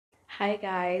Hi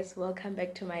guys, welcome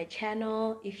back to my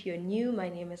channel. If you're new, my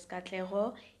name is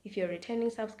Katlego. If you're a returning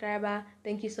subscriber,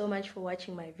 thank you so much for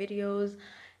watching my videos.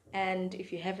 And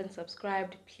if you haven't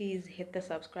subscribed, please hit the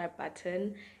subscribe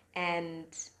button and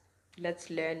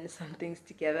let's learn some things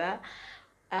together.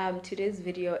 Today's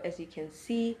video, as you can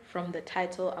see from the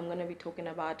title, I'm going to be talking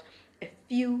about a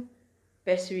few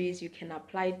bursaries you can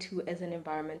apply to as an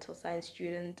environmental science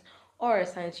student or a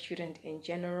science student in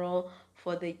general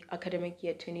for the academic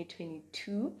year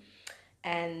 2022.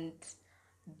 And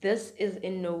this is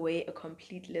in no way a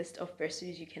complete list of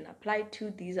bursaries you can apply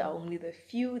to. These are only the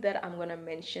few that I'm going to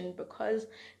mention because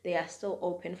they are still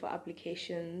open for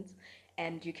applications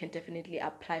and you can definitely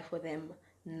apply for them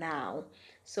now.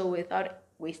 So without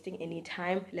wasting any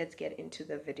time, let's get into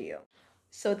the video.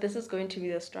 So this is going to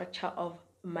be the structure of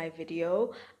my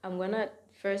video. I'm going to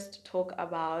first talk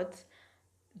about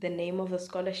the name of the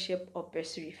scholarship or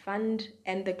bursary fund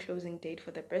and the closing date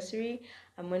for the bursary.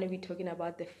 I'm going to be talking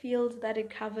about the fields that it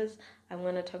covers. I'm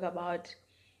going to talk about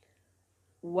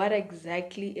what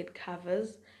exactly it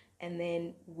covers and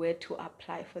then where to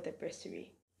apply for the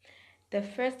bursary. The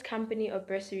first company or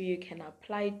bursary you can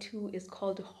apply to is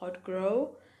called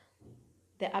Hotgrow.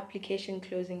 The application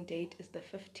closing date is the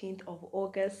 15th of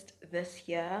August this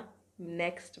year,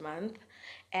 next month,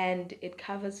 and it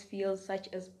covers fields such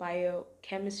as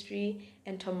biochemistry,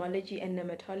 entomology and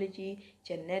nematology,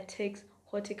 genetics,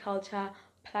 horticulture,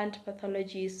 plant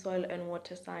pathology, soil and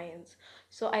water science.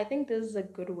 So I think this is a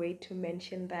good way to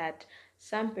mention that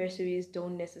some bursaries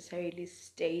don't necessarily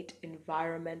state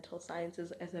environmental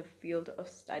sciences as a field of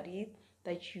study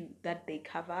that they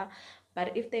cover,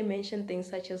 but if they mention things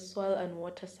such as soil and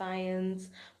water science,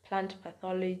 plant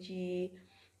pathology,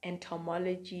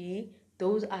 entomology,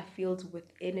 those are fields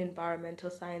within environmental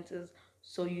sciences,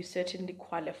 so you certainly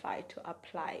qualify to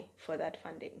apply for that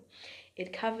funding.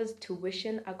 It covers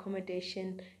tuition,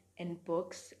 accommodation, and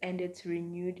books, and it's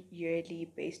renewed yearly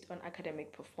based on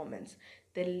academic performance.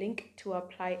 The link to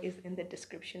apply is in the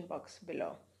description box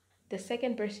below. The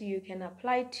second bursary you can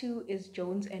apply to is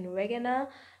Jones and Regener.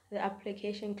 The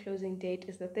application closing date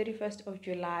is the 31st of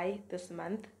July this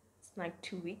month. It's like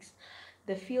 2 weeks.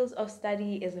 The fields of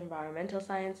study is environmental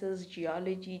sciences,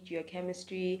 geology,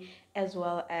 geochemistry, as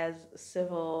well as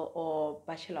civil or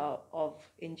Bachelor of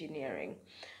Engineering.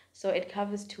 So it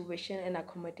covers tuition and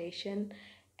accommodation,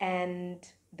 and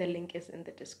the link is in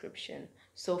the description.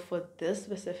 So for this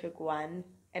specific one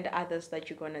and others that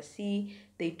you're going to see,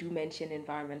 they do mention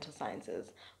environmental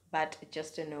sciences, but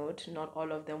just a note, not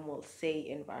all of them will say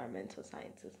environmental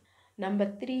sciences.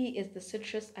 Number 3 is the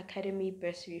Citrus Academy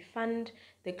Bursary Fund.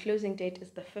 The closing date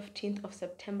is the 15th of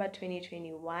September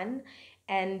 2021,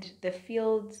 and the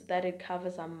fields that it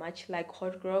covers are much like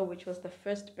Hotgrow, which was the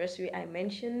first bursary I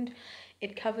mentioned.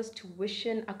 It covers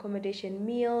tuition, accommodation,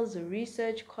 meals,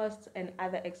 research costs, and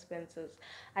other expenses.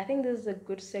 I think this is a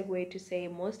good segue to say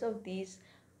most of these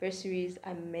bursaries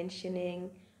I'm mentioning,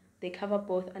 they cover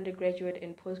both undergraduate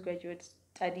and postgraduate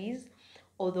studies.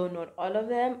 Although not all of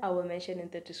them, I will mention in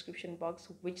the description box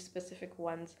which specific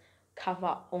ones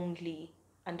cover only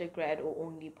undergrad or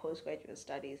only postgraduate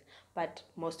studies, but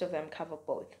most of them cover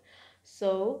both.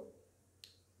 So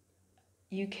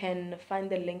you can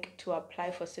find the link to apply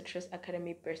for Citrus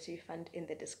Academy Bursary Fund in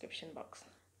the description box.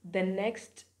 The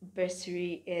next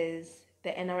bursary is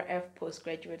the NRF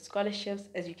Postgraduate Scholarships.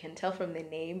 As you can tell from the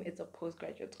name, it's a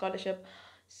postgraduate scholarship.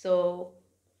 So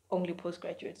only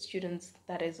postgraduate students,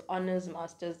 that is honors,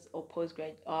 masters, or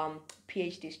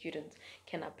PhD students,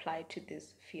 can apply to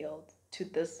this field, to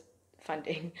this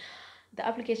funding. The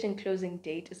application closing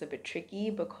date is a bit tricky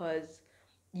because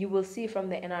you will see from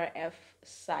the NRF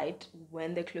site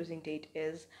when the closing date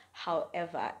is.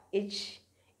 However, each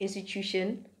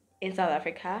institution in South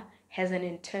Africa has an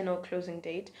internal closing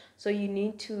date, so you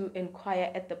need to inquire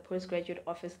at the postgraduate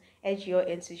office at your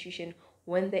institution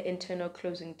when the internal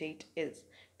closing date is,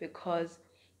 because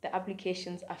the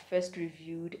applications are first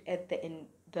reviewed at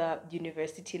the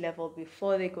university level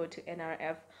before they go to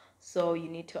NRF. So you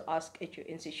need to ask at your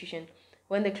institution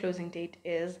when the closing date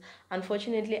is.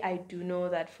 Unfortunately, I do know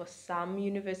that for some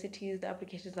universities the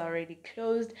applications are already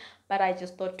closed, but I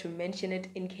just thought to mention it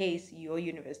in case your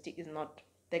university is not,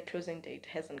 the closing date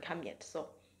hasn't come yet. So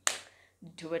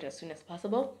do it as soon as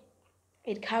possible.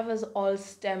 It covers all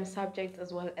STEM subjects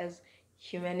as well as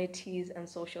humanities and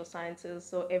social sciences.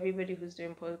 So everybody who's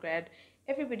doing postgrad,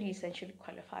 everybody essentially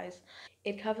qualifies.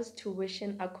 It covers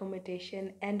tuition,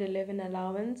 accommodation, and a living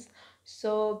allowance.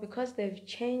 So because they've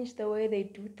changed the way they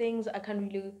do things, I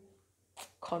can't really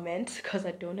comment because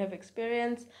I don't have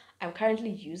experience. I'm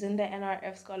currently using the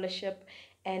NRF scholarship,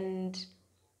 and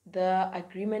the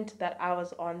agreement that I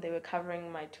was on, they were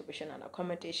covering my tuition and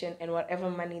accommodation, and whatever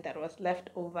money that was left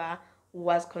over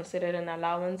was considered an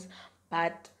allowance.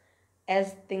 But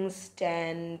as things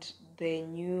stand, the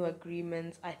new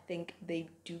agreements, I think they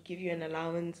do give you an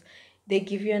allowance. They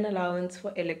give you an allowance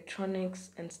for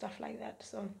electronics and stuff like that.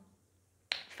 So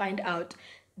find out.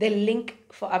 The link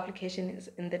for application is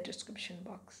in the description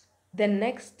box. The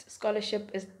next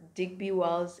scholarship is Digby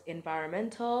Wells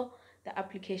Environmental. The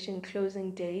application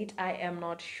closing date, I am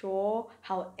not sure.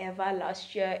 However,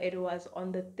 last year it was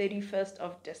on the 31st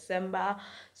of December.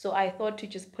 So I thought to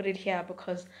just put it here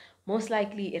because most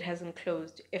likely it hasn't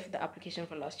closed if the application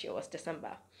for last year was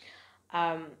December.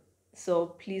 So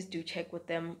please do check with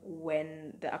them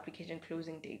when the application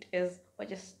closing date is, or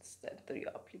just send through your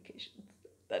applications.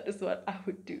 That is what I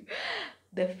would do.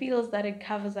 The fields that it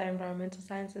covers are environmental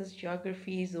sciences,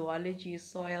 geography, zoology,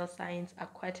 soil science,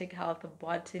 aquatic health,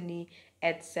 botany,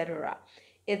 etc.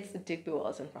 It's Digby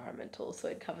Wells Environmental, so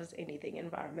it covers anything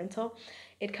environmental.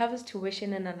 It covers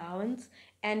tuition and allowance,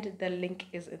 and the link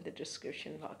is in the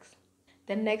description box.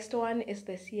 The next one is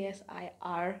the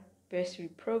CSIR bursary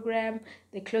program.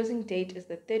 The closing date is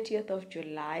the 30th of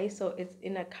July, so it's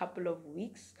in a couple of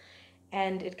weeks,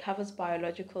 and it covers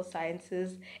biological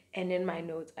sciences, and in my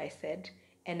notes I said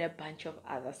and a bunch of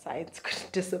other science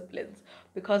disciplines,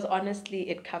 because honestly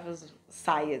it covers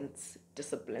science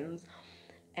disciplines.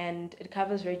 And it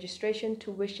covers registration,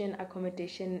 tuition,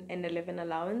 accommodation, and a living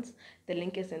allowance. The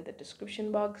link is in the description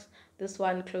box. This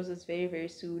one closes very, very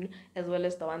soon, as well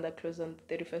as the one that closes on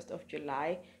the 31st of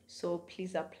July. So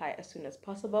please apply as soon as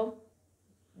possible.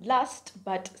 Last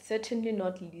but certainly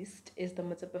not least is the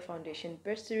Motsepe Foundation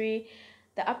bursary.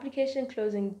 The application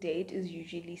closing date is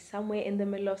usually somewhere in the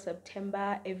middle of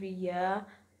September every year.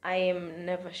 I am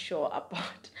never sure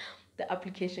about the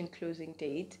application closing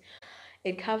date.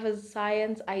 It covers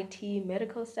science, IT,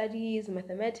 medical studies,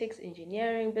 mathematics,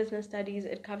 engineering, business studies.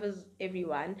 It covers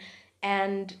everyone,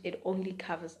 and it only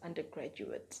covers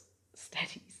undergraduate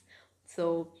studies.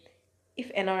 So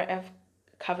if NRF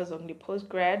covers only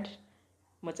postgrad,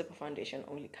 Motsepe Foundation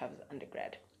only covers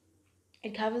undergrad.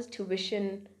 It covers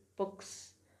tuition,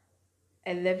 books,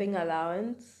 a living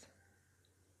allowance,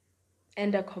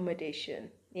 and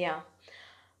accommodation. Yeah,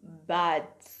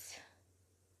 but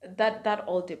that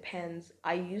all depends.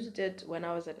 I used it when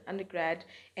I was an undergrad,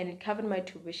 and it covered my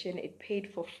tuition. It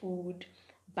paid for food,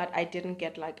 but I didn't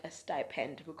get like a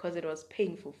stipend because it was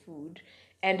paying for food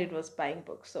and it was buying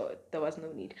books, so there was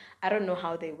no need. I don't know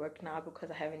how they work now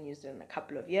because I haven't used it in a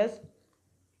couple of years.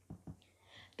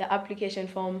 The application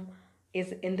form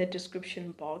is in the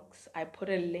description box. I put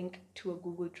a link to a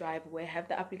Google Drive where I have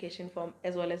the application form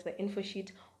as well as the info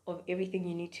sheet of everything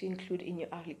you need to include in your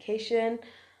application.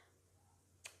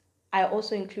 I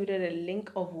also included a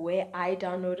link of where I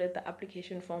downloaded the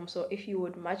application form. So if you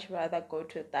would much rather go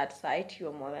to that site, you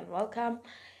are more than welcome.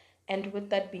 And with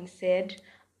that being said,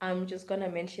 I'm just going to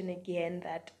mention again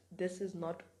that this is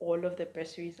not all of the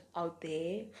bursaries out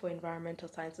there for environmental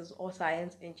sciences or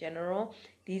science in general.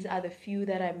 These are the few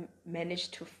that I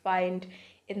managed to find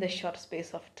in the short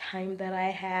space of time that I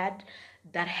had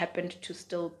that happened to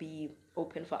still be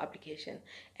open for application.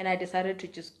 And I decided to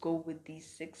just go with these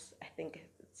six, I think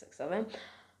it's 6 of them,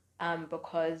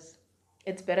 because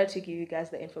it's better to give you guys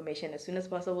the information as soon as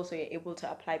possible so you're able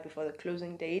to apply before the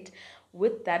closing date.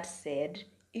 With that said,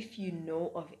 if you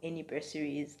know of any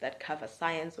bursaries that cover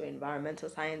science or environmental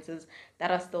sciences that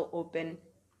are still open,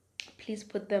 please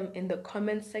put them in the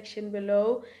comments section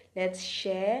below. Let's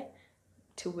share.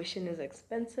 Tuition is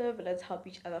expensive. Let's help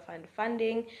each other find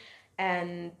funding.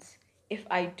 And if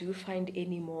I do find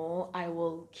any more, I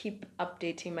will keep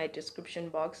updating my description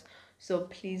box. So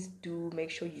please do make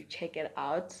sure you check it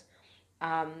out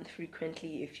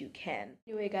frequently if you can.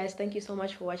 Anyway guys, thank you so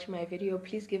much for watching my video.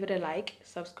 Please give it a like,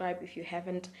 subscribe if you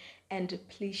haven't, and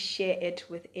please share it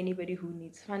with anybody who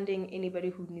needs funding, anybody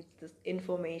who needs this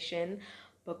information,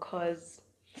 because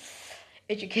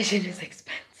education is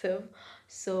expensive.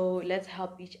 So let's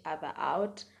help each other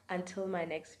out. Until my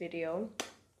next video,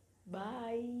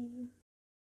 bye.